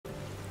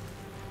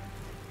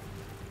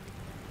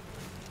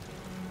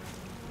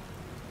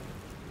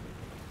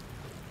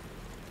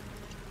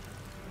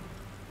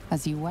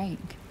As you wake,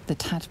 the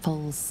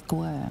tadpole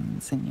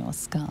squirms in your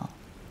skull.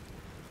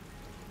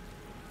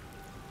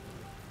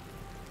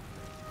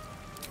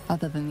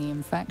 Other than the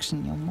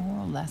infection, you're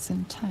more or less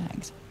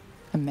intact.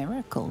 A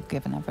miracle,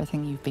 given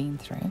everything you've been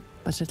through,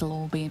 but it'll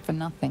all be for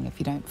nothing if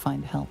you don't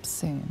find help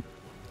soon.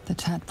 The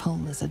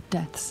tadpole is a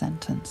death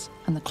sentence,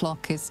 and the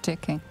clock is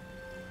ticking.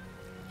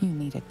 You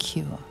need a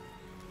cure.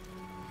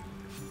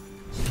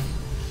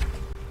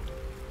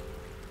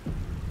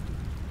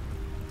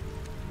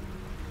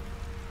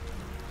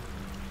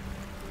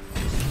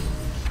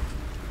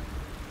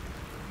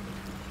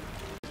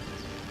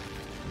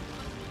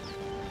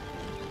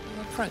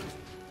 Approach.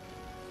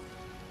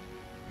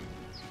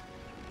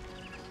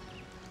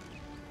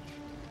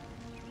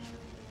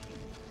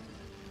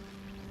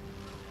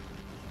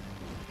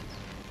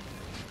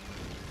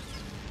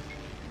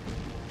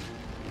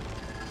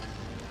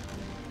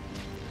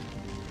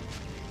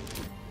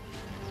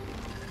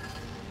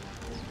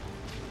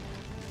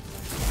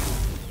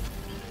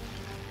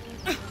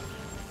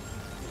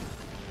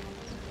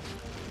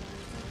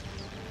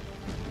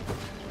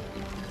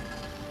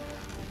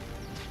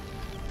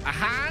 A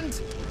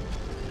hand?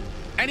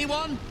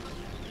 Anyone?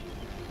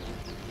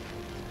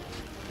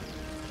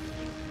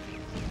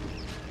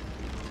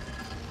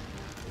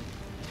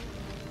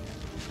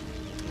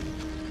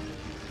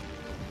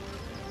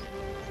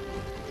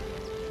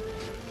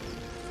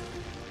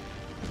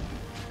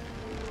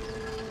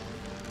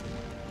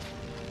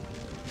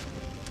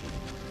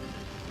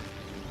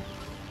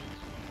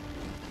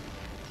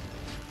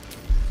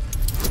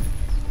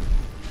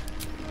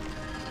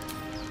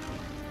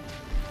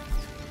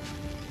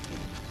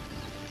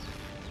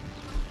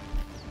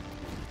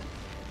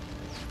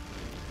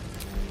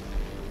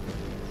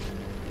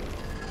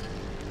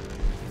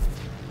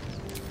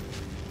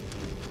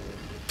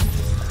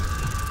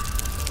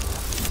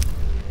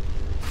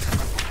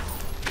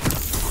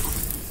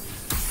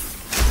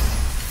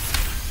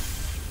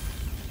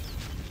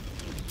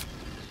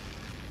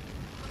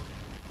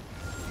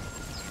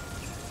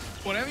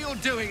 Whatever you're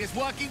doing is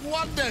working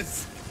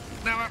wonders.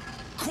 Now a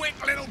quick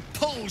little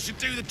pull should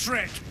do the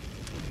trick.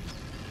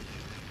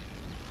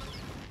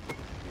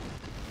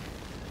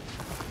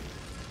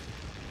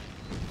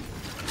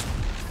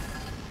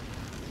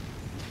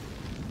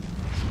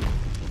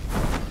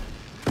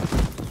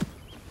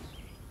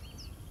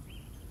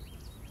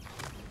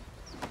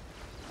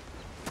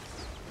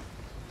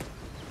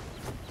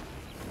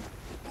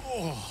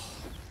 Oh.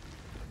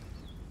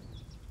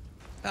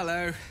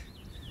 Hello.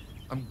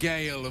 I'm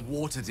Gale of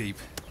Waterdeep.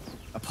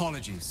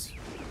 Apologies.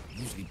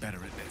 I'm usually better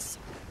at this.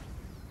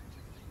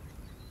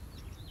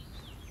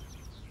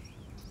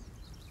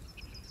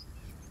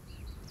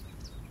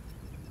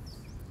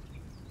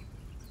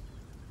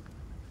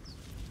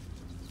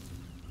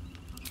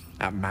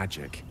 At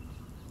magic.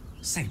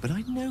 Say, but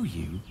I know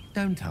you,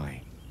 don't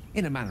I?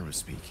 In a manner of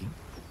speaking.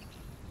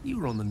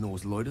 You were on the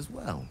Norse Lloyd as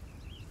well.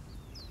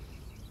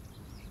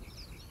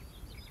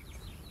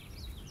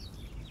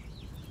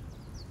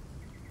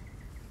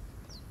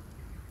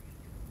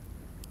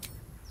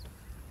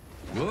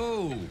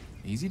 Whoa,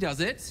 easy does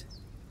it.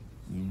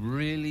 You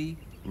really,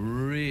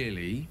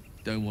 really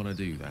don't want to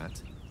do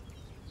that.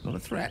 Not a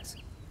threat,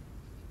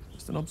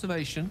 just an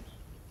observation.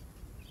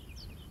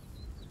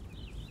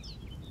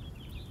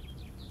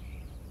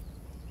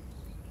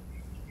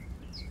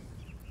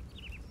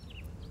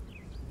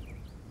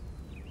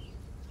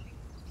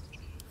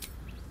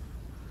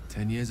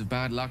 "10 years of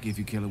bad luck if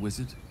you kill a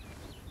wizard.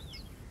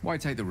 Why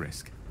take the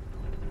risk?"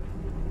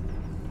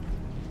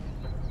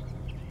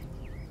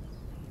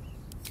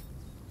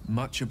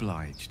 Much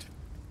obliged.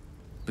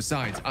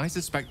 Besides, I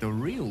suspect the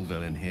real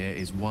villain here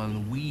is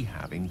one we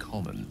have in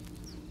common.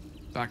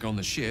 Back on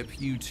the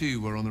ship, you too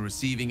were on the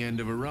receiving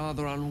end of a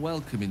rather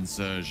unwelcome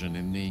insertion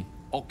in the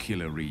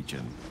ocular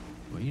region,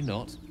 were you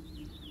not?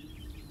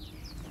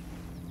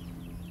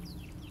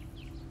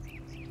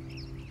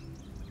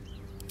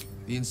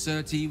 The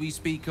insertee we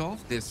speak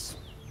of, this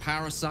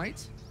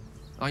parasite,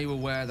 are you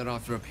aware that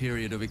after a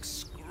period of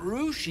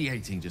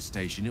excruciating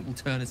gestation, it will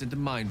turn us into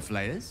mind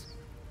flayers?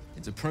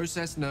 It's a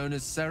process known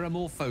as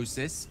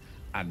ceremorphosis,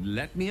 and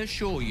let me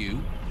assure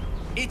you,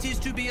 it is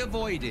to be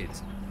avoided.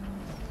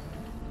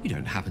 You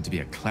don't happen to be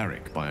a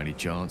cleric by any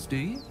chance, do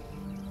you?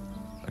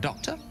 A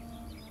doctor?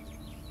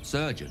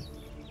 Surgeon?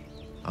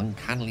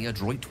 Uncannily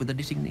adroit with a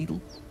knitting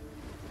needle?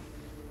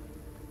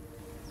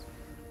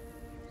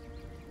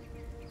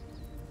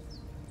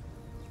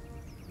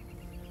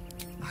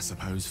 I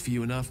suppose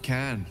few enough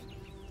can.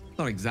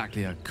 Not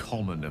exactly a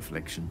common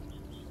affliction.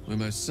 We're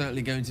most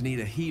certainly going to need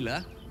a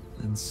healer.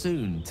 And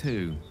soon,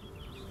 too.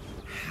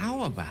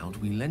 How about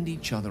we lend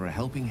each other a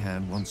helping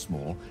hand once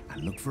more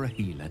and look for a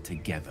healer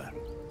together?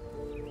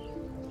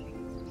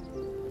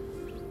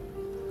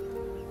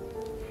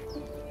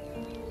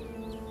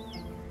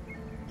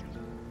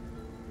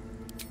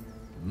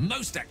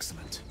 Most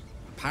excellent.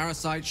 A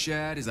parasite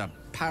shared is a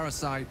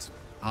parasite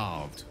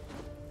halved.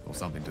 Or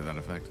something to that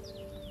effect.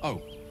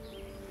 Oh,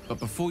 but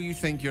before you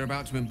think you're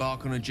about to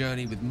embark on a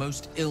journey with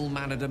most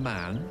ill-mannered a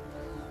man,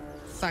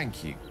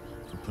 thank you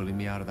for pulling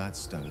me out of that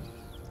stone.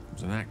 It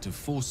was an act of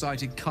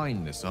foresighted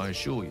kindness, I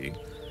assure you.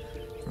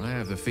 For I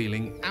have the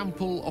feeling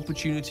ample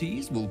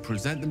opportunities will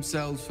present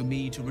themselves for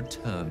me to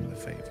return the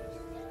favor.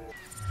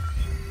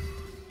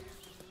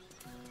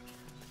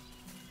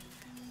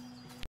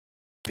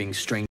 Being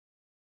strange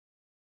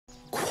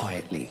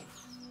quietly.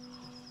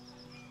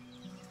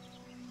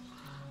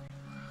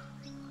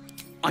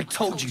 I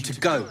told you to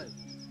go.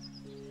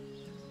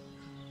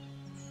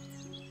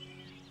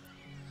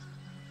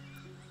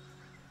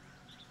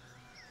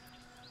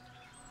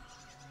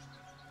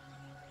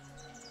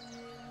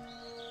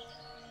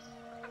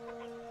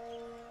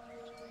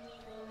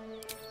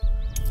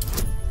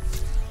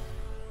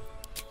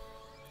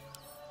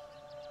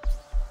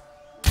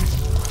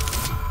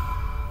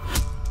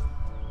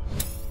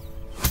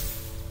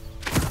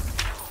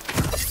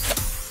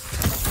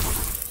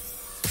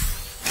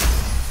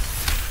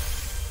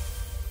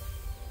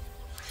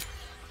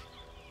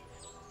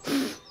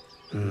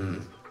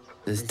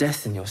 There's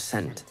death in your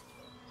scent,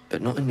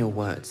 but not in your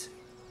words.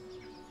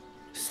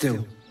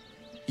 Still,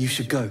 you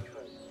should go.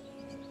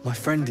 My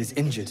friend is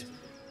injured.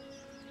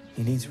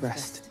 He needs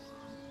rest.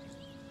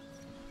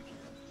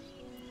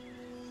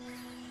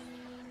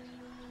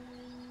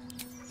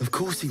 Of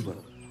course he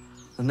will,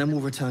 and then we'll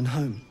return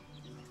home.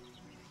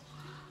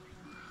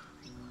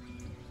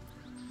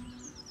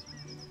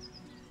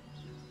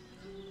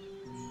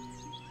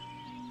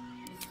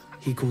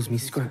 He calls me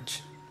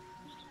Scratch.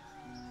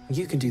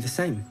 You can do the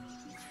same.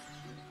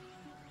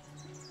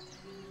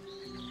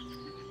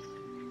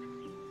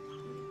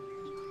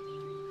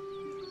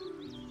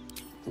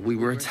 We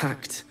were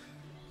attacked.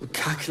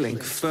 Cackling,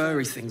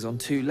 furry things on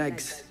two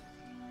legs.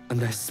 And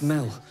their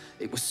smell,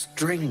 it was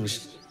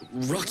strange,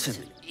 rotten,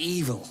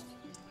 evil.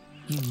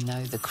 You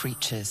know the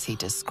creatures he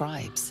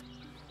describes.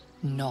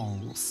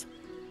 Gnolls.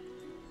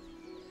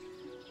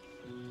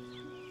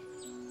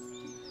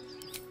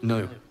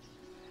 No,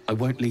 I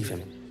won't leave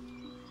him.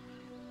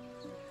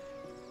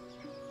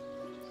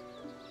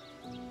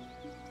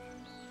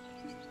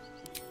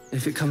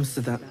 If it comes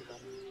to that,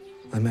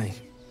 I may.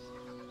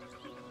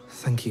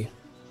 Thank you.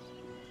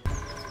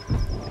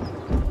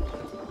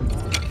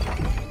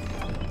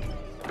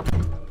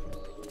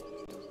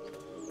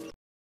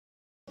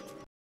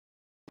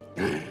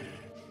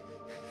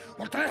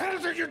 What the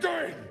hell are you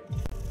doing?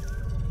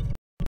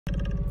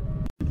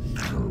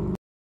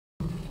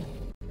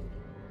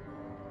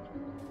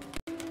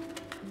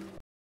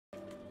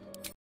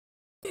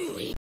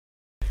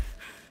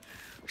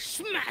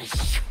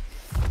 Smash!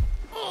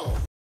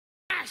 Oh!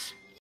 Smash!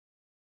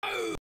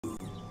 Oh!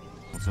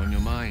 What's on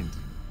your mind?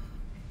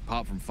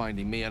 Apart from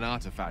finding me an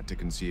artifact to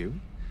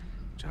consume,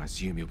 which I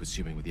assume you're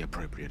pursuing with the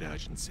appropriate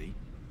urgency.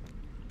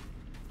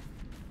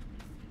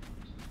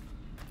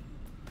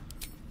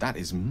 That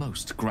is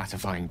most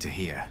gratifying to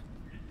hear.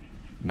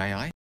 May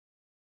I?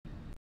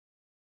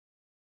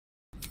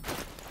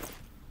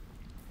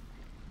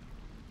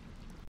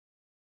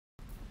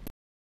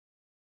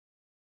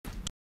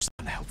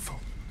 Unhelpful.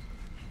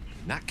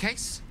 In that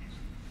case,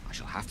 I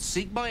shall have to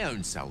seek my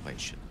own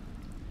salvation.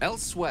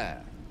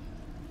 Elsewhere.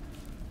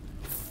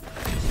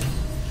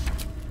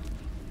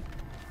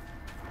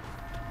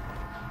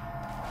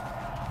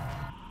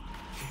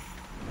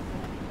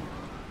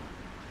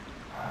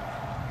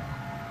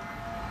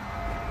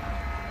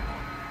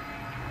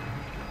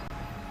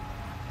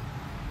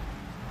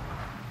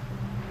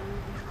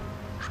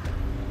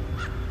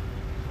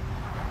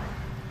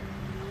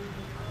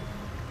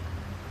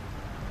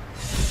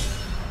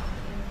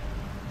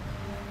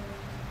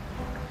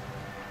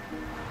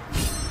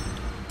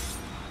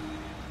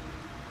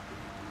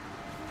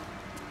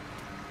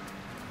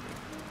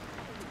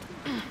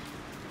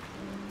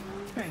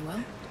 Very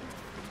well.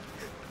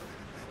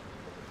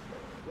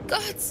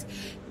 Gods!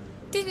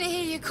 Didn't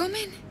hear you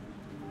coming.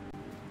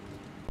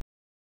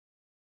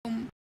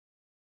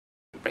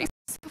 Brings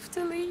myself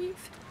to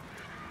leave.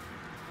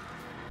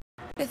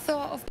 The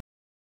thought of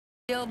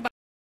being back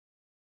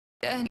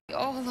journey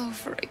all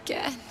over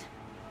again.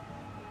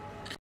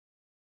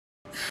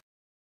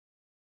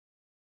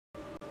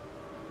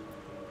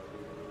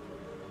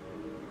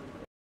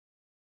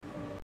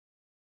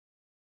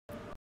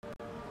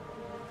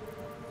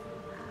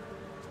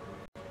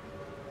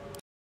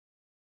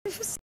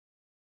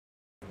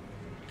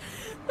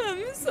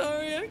 I'm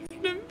sorry I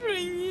couldn't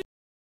bring you.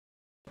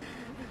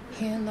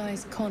 Here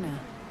lies Connor,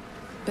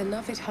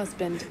 beloved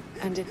husband,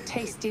 and a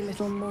tasty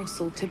little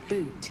morsel to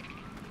boot.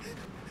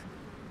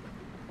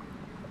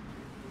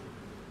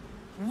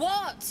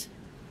 What?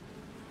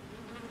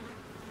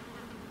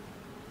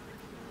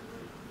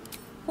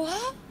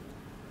 What?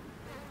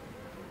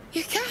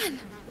 You can?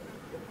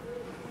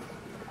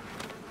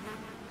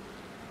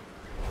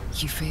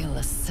 You feel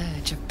a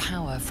surge of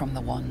power from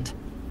the wand.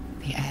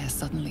 The air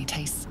suddenly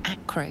tastes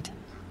acrid.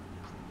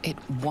 It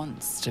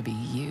wants to be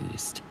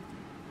used.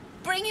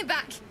 Bring it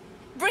back!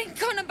 Bring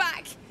Connor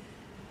back!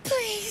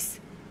 Please!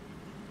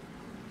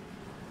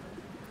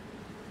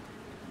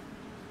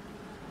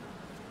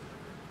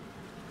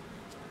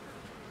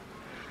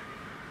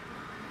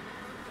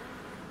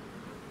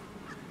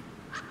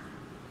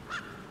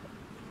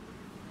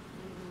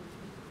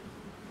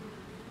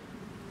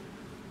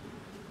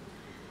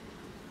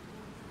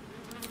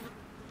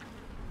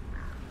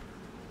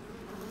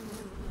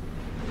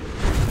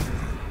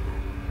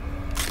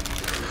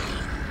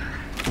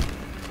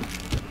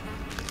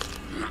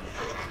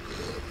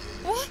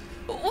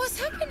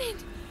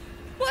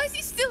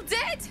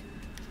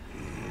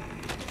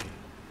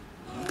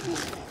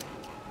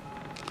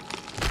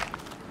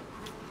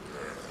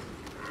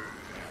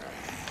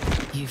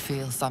 You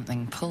feel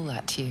something pull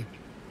at you.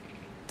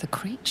 The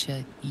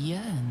creature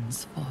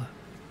yearns for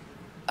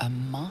a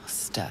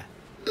master.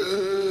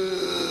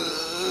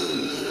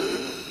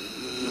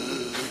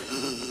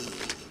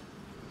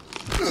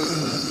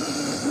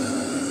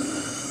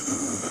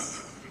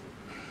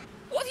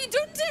 What have you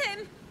done to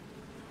him?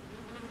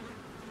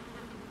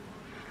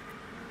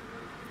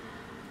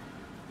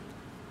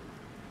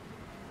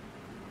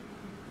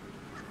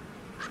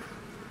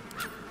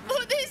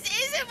 But this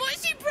isn't what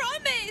she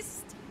promised.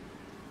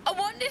 I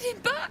wanted him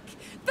back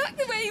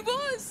the way he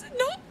was,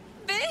 not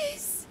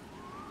this.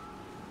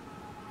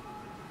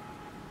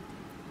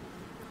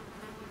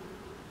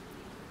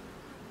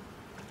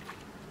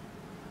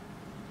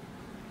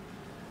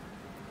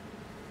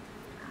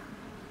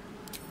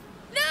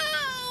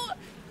 No!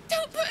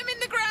 Don't put him in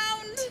the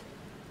ground.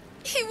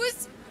 He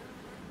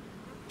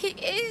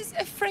is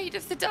afraid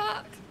of the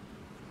dark.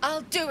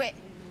 I'll do it.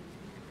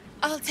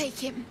 I'll take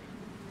him.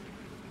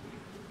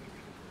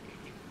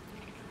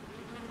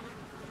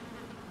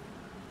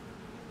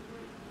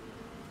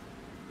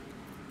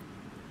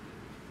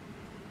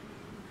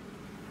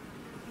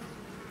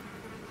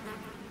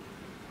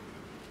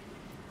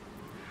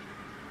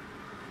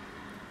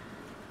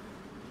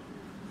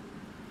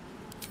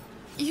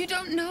 You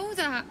don't know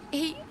that.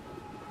 He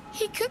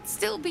could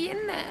still be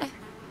in there.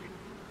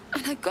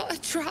 And I gotta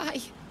try.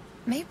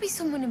 Maybe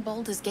someone in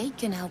Baldur's Gate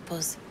can help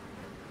us.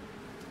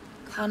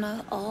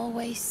 Connor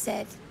always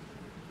said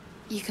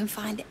you can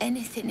find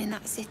anything in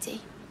that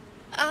city.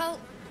 I'll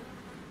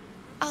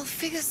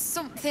figure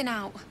something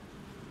out.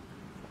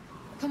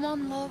 Come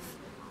on, love.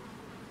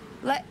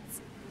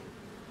 Let's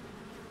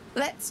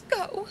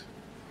go.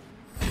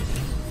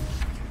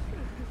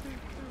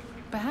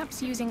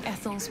 Perhaps using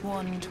Ethel's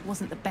wand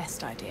wasn't the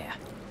best idea.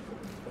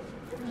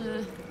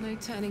 No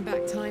turning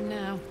back time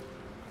now.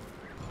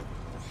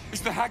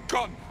 Is the hag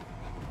gone?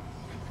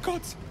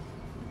 God,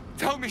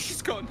 tell me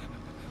she's gone.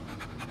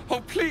 Oh,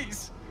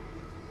 please.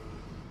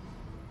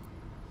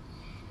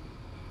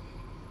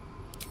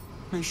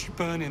 May she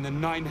burn in the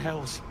 9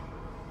 hells.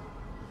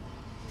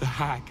 The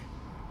hag.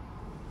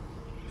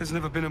 There's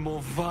never been a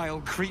more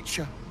vile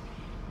creature.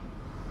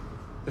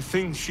 The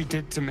things she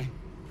did to me.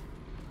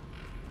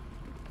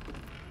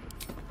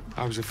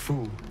 I was a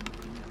fool.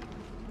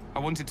 I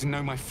wanted to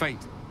know my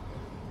fate.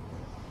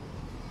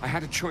 I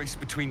had a choice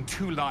between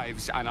 2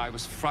 lives, and I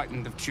was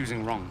frightened of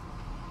choosing wrong.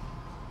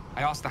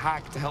 I asked the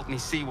hag to help me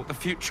see what the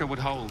future would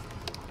hold.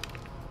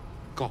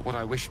 Got what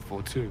I wished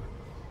for, too.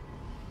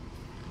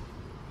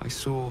 I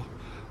saw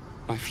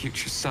my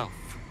future self.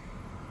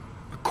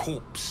 A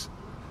corpse,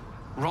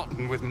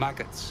 rotten with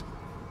maggots.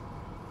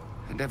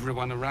 And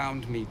everyone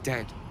around me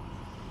dead.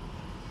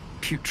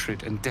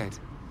 Putrid and dead.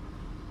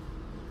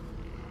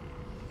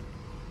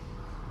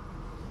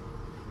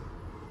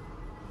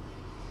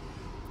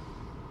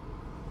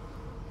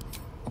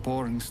 A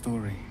boring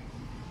story.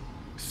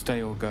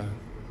 Stay or go.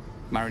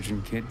 Marriage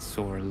and kids,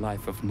 or a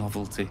life of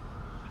novelty.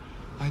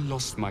 I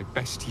lost my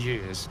best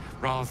years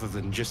rather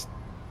than just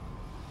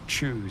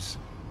choose.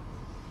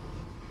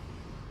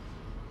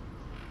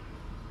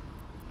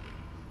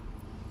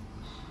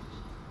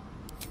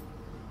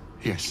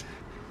 Yes.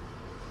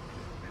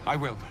 I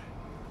will.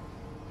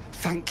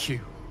 Thank you.